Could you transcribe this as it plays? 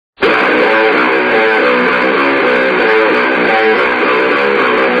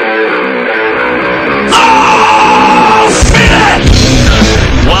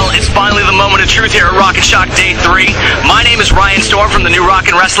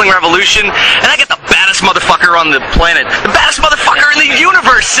wrestling revolution, and I get the baddest motherfucker on the planet, the baddest motherfucker in the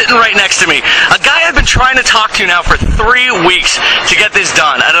universe sitting right next to me. A guy I've been trying to talk to now for 3 weeks to get this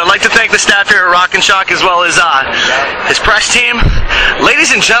done. And I'd like to thank the staff here at Rock and Shock as well as his press team. Ladies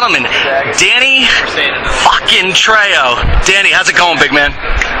and gentlemen, Danny fucking Trejo. Danny, how's it going, big man?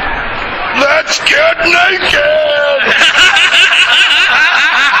 Let's get naked!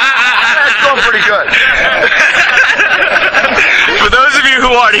 That's going pretty good. For those of you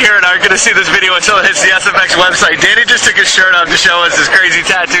who aren't here and aren't going to see this video until it hits the SFX website, Danny just took his shirt off to show us his crazy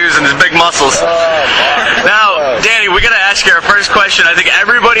tattoos and his big muscles. Now, Danny, we got to ask you our first question. I think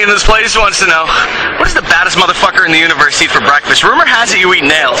everybody in this place wants to know, what does the baddest motherfucker in the universe eat for breakfast? Rumor has it you eat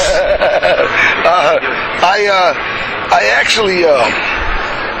nails. I actually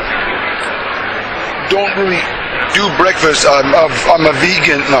don't really do breakfast. I'm a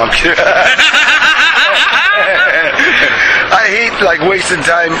vegan. No, I'm kidding. I hate like wasting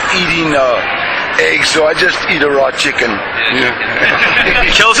time eating eggs, so I just eat a raw chicken. Yeah.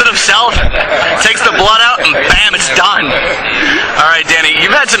 Kills it himself, takes the blood out, and bam, it's done. All right, Danny,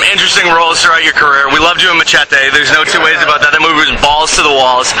 you've had some interesting roles throughout your career. We loved you in Machete. There's no two ways about that. That movie was balls to the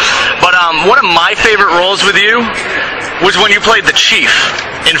walls. But one of my favorite roles with you was when you played the Chief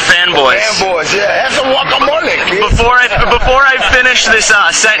in Fanboys. Fanboys, yeah. That's a guacamole, kid. Before I finish this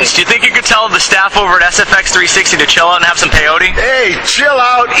sentence, do you think you could tell the staff over at SFX 360 to chill out and have some peyote? Hey, chill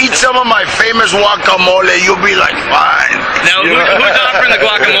out, eat some of my famous guacamole, you'll be like, fine. Now, who's offering the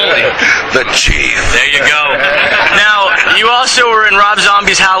guacamole? The Chief. There you go. Now, you also were in Rob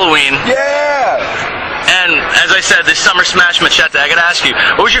Zombie's Halloween. Yeah. And, as I said, this Summer Smash Machete, I gotta ask you,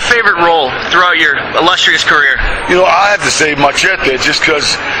 what was your favorite role throughout your illustrious career? You know, I have to say Machete just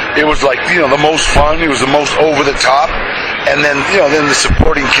because it was like, you know, the most fun, it was the most over the top. And then, you know, then the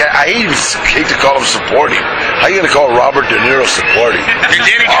supporting cast. I hate to call him supporting. How are you going to call Robert De Niro supporting? You're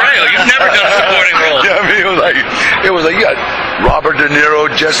Danny Trejo. You've never done a supporting role. Yeah, I mean, it was like you got Robert De Niro,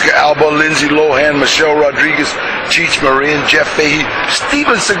 Jessica Alba, Lindsay Lohan, Michelle Rodriguez, Cheech Marin, Jeff Fahey,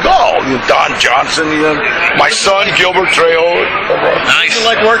 Steven Seagal, you know, Don Johnson, you know, my son Gilbert Trejo. Nice. You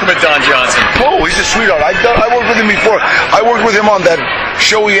like working with Don Johnson? Oh, he's a sweetheart. I worked with him before. I worked with him on that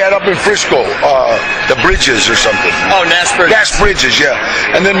show he had up in Frisco, The Bridges or something. Oh, Nash Bridges. Nash Bridges, yeah.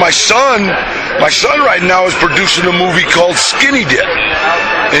 And then my son right now is producing a movie called Skinny Dip.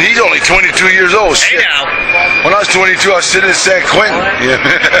 And he's only 22 years old. Hey now. When I was 22, I was sitting in San Quentin. Yeah.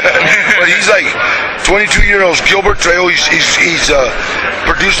 But he's like 22-year-old Gilbert Trejo. He's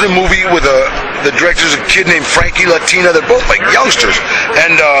producing a movie with the director's a kid named Frankie Latina. They're both like youngsters.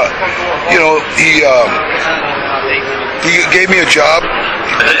 And, you know, he gave me a job.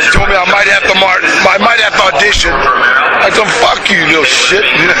 He told me I might have to audition. I told him, fuck you, little shit.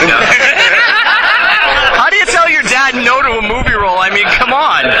 How do you tell your dad no to a movie role? I mean, come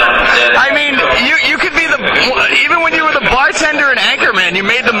on. I mean, you could be even when you were the bartender and Anchorman, you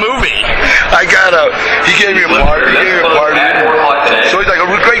made the movie. He gave me a party. So he's like a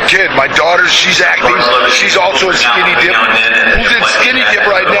great kid. My daughter, she's acting. She's also in Skinny Dip. Who's in Skinny Dip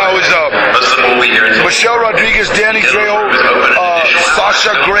right now is Michelle Rodriguez, Danny Trejo,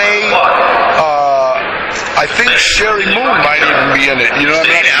 Sasha Grey, I think Sherry Moon might even be in it. You know, I'm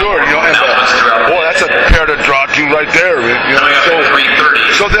not sure. You know, and boy, that's a pair to draw to right there. You know,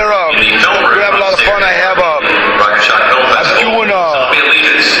 so they're we have a lot of fun. I'm doing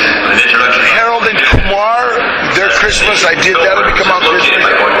Harold and Kumar. Their Christmas. I did that'll be come out Christmas.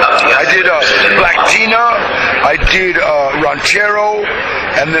 I did Black Tina. I did Ranchero,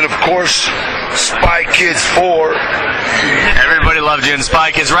 and then of course Spy Kids 4. Everybody loved you in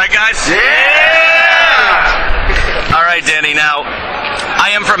Spy Kids, right, guys? Yeah. All right, Danny. Now,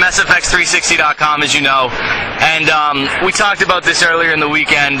 I am from SFX360.com, as you know, and we talked about this earlier in the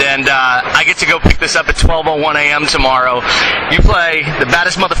weekend, and I get to go pick this up at 12:01 a.m. tomorrow. You play the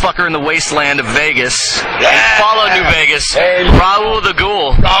baddest motherfucker in the wasteland of Vegas. Yeah. Follow New Vegas. Hey. Raul the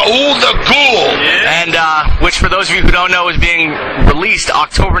Ghoul. Raul the Ghoul. Yeah. And which, for those of you who don't know, is being released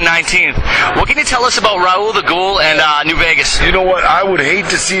October 19th. What can you tell us about Raul the Ghoul and New Vegas? You know what? I would hate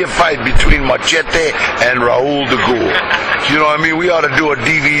to see a fight between Machete and Raul the Ghoul. You know what I mean? We ought to do a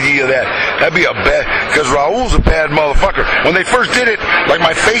DVD of that. That'd be a bad, because Raul's a bad motherfucker. When they first did it, like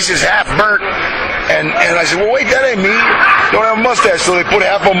my face is half burnt, and I said, well, wait, that ain't me. Don't have a mustache, so they put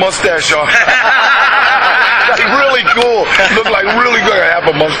half a mustache on. Like really cool. Looked like really good. Half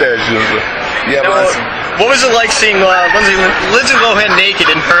a mustache. Yeah, what was it like seeing Lindsay Lohan naked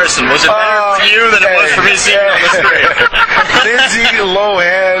in person? listen, was it better for you than it was for me seeing you on the screen? Lindsay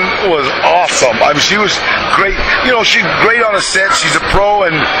Lohan was awesome. I mean, she was great. You know, she's great on a set. She's a pro,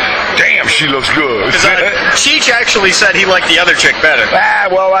 and damn, she looks good. Cheech actually said he liked the other chick better.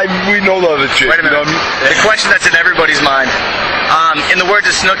 Well, we know the other chick. Wait a minute. You know what I mean? The question that's in everybody's mind. In the words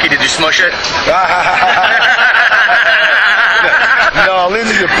of Snooki, did you smush it? No,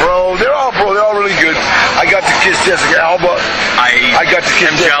 Lindsay's a pro. They're all pro. They're all really good. I got to kiss Jessica Alba. I got to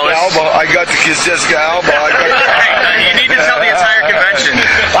kiss Jessica Alba. I got to kiss Jessica Alba. You need to tell the entire convention.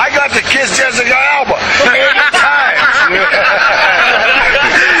 I got to kiss Jessica Alba 8 times.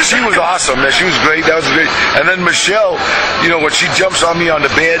 She was awesome, man. She was great. That was great. And then Michelle, you know, when she jumps on me on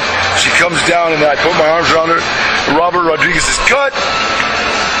the bed, she comes down and I put my arms around her. Robert Rodriguez says, "Cut!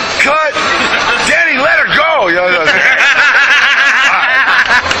 Cut! Danny, let her go!" You know,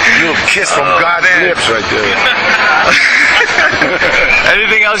 little kiss from God's lips right there.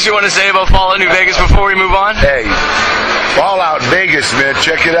 Anything else you want to say about Fallout New Vegas before we move on? Hey, Fallout Vegas, man,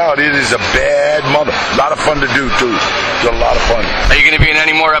 check it out. It is a bad mother. A lot of fun to do, too. It's a lot of fun. Are you going to be in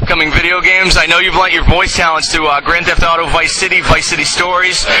any more upcoming video games? I know you've lent your voice talents to Grand Theft Auto Vice City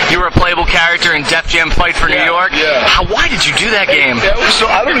Stories. You were a playable character in Def Jam Fight for New York. Yeah. Why did you do that game? So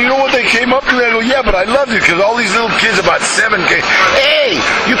I don't even know what they came up to. I go, yeah, but I loved it because all these little kids about 7 came, "Hey,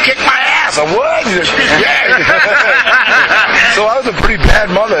 you kicked my ass." I what? Yeah. So I was a pretty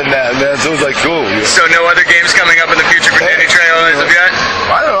bad mother in that, man. So it was like cool. Yeah. So no other games coming up in the future for Danny Trejo as of yet?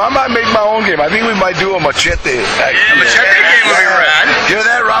 I don't know. I might make my own game. I think we might do a machete. Machete game will be rad. Hear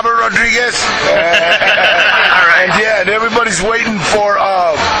that, Robert Rodriguez? All right. And yeah, and everybody's waiting for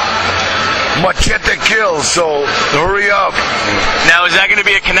Machete Kills, so hurry up. Now, is that going to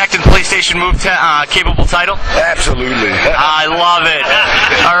be a connected PlayStation Move capable title? Absolutely. I love it.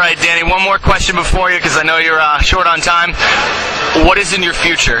 All right, Danny, one more question before you, because I know you're short on time. What is in your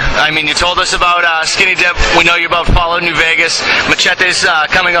future? I mean, you told us about Skinny Dip. We know you about Fallout New Vegas. Machete's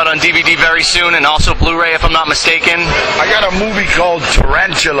coming out on DVD very soon, and also Blu-ray, if I'm not mistaken. I got a movie called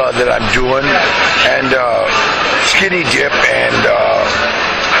Tarantula that I'm doing, and Skinny Dip, and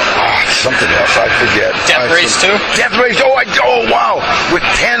something else, I forget. Death Race 2? Death Race, oh wow, with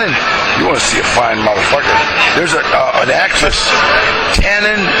Tannen. You want to see a fine motherfucker. There's an actress,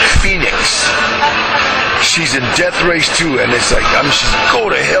 Tannen Phoenix. She's in Death Race 2, and it's like, I mean, she's go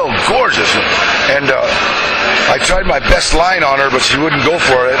to hell gorgeous. And I tried my best line on her, but she wouldn't go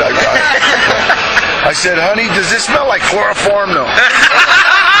for it. I said, "Honey, does this smell like chloroform?" No.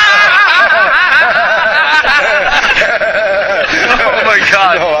 Oh my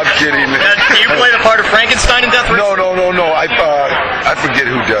God! No, I'm kidding. Do you play the part of Frankenstein in Death Race? No. I forget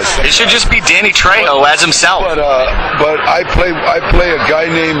who does. It should just be Danny Trejo as himself. But I play a guy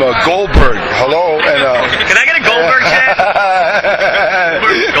named Goldberg. Hello, and Can I get a Goldberg chant?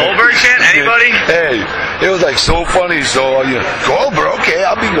 Goldberg chant? Anybody? Hey, it was like so funny. So Goldberg, okay,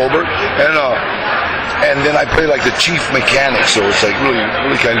 I'll be Goldberg, and then I play like the chief mechanic. So it's like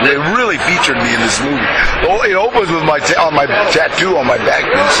really kind of. It really featured me in this movie. Oh, it opens with my tattoo on my back.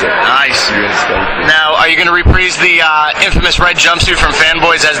 So. Nice. Now, are you going to reprise the infamous red jumpsuit from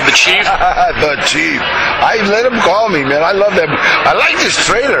Fanboys as the Chief? The Chief. I let him call me, man. I love that. I like this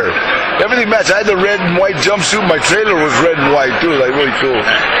trailer. Everything matched. I had the red and white jumpsuit. My trailer was red and white too. Like really cool.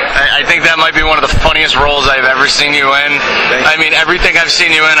 I think that might be one of the funniest roles I've ever seen you in. I mean, everything I've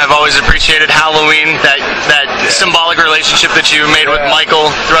seen you in, I've always appreciated. Halloween, that symbolic relationship that you made with Michael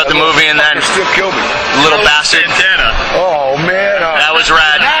throughout the movie, and then still killed me. Little Bastard. Santana. Oh man, that was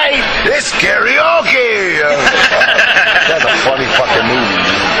rad. Hey, it's karaoke. That's a funny fucking movie.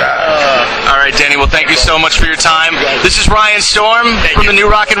 All right, Danny. Well, thank you so much for your time. This is Ryan Storm from the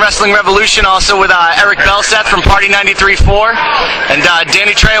New Rock and Wrestling Revolution, also with Eric Belseth from Party 93.4, and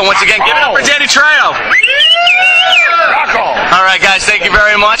Danny Trejo. Once again, give it up for Danny Trejo. Rock on. All right, guys. Thank you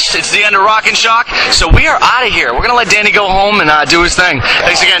very much. It's the end of Rock and Shock, so we are out of here. We're gonna let Danny go home and do his thing.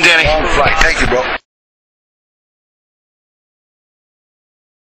 Thanks again, Danny. Long flight. Thank you, bro.